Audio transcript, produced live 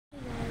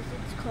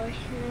Tori,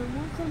 and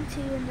welcome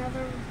to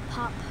another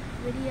pop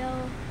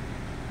video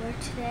where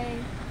today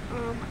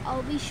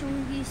I'll be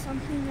showing you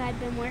something I've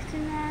been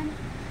working on.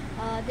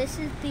 This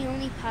is the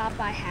only pop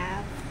I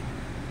have.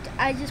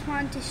 I just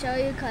wanted to show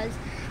you because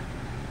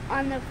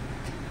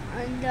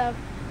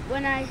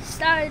when I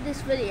started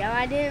this video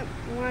I didn't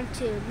want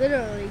to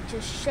literally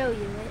just show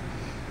you it,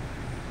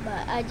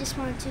 but I just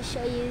wanted to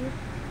show you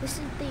this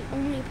is the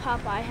only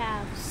pop I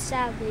have,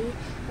 sadly.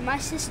 And my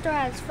sister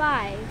has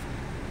 5.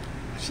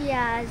 She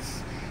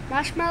has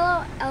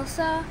Marshmallow,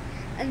 Elsa,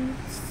 and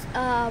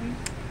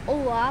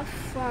Olaf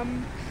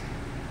from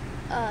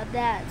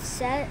that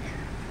set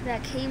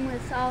that came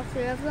with all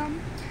 3 of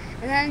them.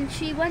 And then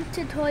she went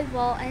to Toy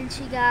Vault and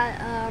she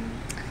got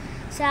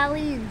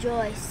Sally and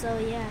Joy. So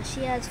yeah,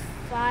 she has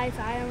 5.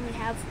 I only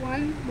have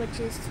 1, which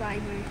is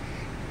Slimer.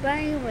 But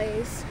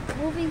anyways,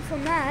 moving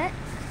from that,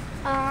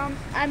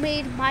 I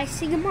made my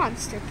Sing a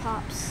Monster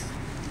pops.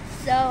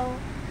 So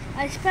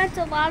I spent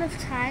a lot of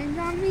time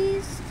on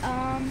these.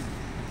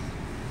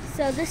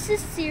 So this is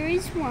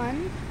series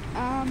 1.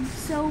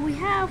 So we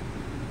have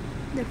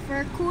the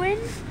Furcoin,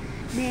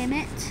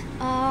 Mammoth,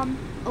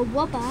 a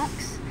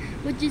Wubbox,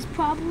 which is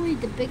probably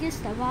the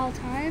biggest of all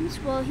times.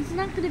 Well, he's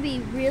not going to be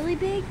really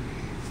big,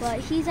 but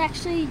he's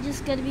actually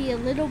just going to be a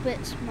little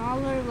bit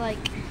smaller,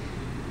 like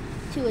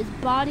to his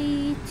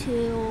body,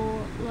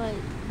 to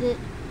like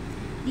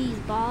these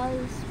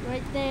balls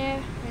right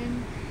there.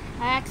 And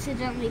I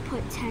accidentally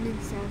put 10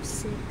 instead of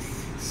 6.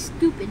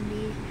 Stupid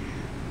me.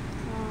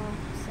 Oh,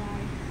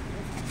 sorry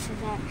if I said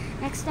that.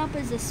 Next up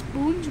is a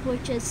sponge,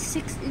 which is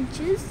 6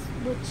 inches,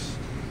 which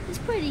is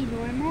pretty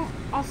normal.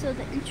 Also,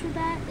 the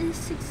Intrabat is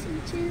 6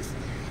 inches.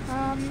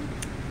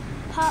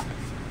 Pop.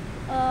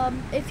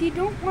 If you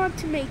don't want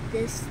to make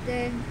this,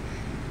 then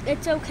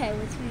it's okay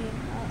with me.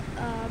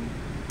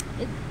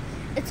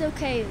 It's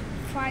okay,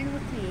 fine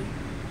with me,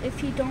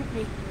 if you don't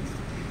make this.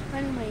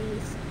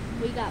 Anyways,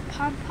 we got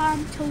Pom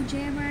Pom, Toe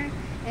Jammer,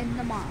 and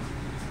the Moth.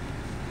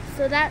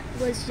 So that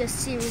was just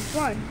series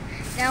 1.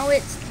 Now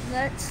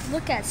let's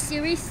look at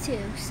series 2.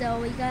 So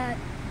we got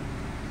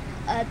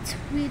a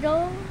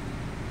Tweedle,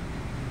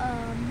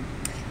 a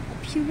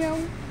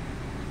Puno,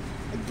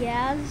 a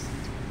Gaz,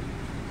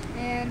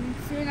 and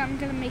soon I'm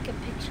gonna make a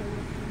picture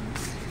with him.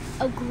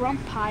 A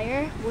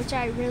Grumpire, which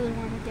I really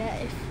want to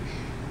get if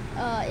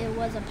it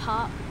was a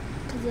pop,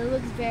 because it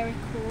looks very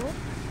cool,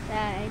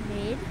 that I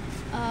made.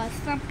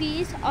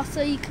 Thumpies,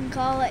 also you can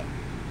call it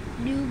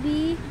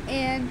Newbie,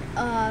 and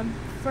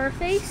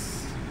Furface.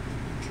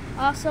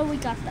 Also we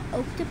got the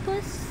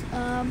Octopus.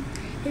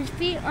 His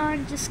feet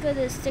aren't just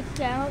gonna stick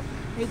out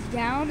like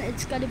down,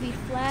 it's gonna be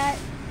flat.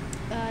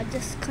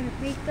 Just couldn't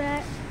make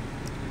that.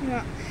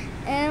 No.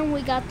 And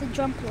we got the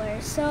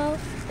Drumpler. So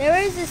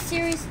there is a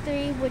series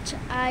 3 which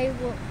I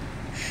will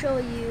show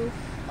you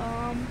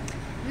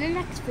in the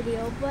next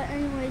video. But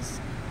anyways,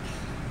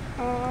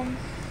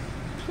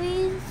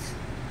 please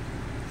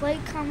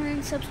like, comment,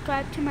 and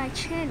subscribe to my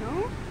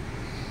channel,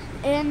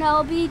 and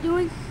I'll be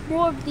doing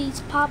more of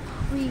these pop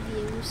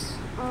reviews.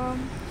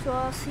 So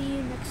I'll see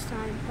you next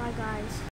time. Bye guys.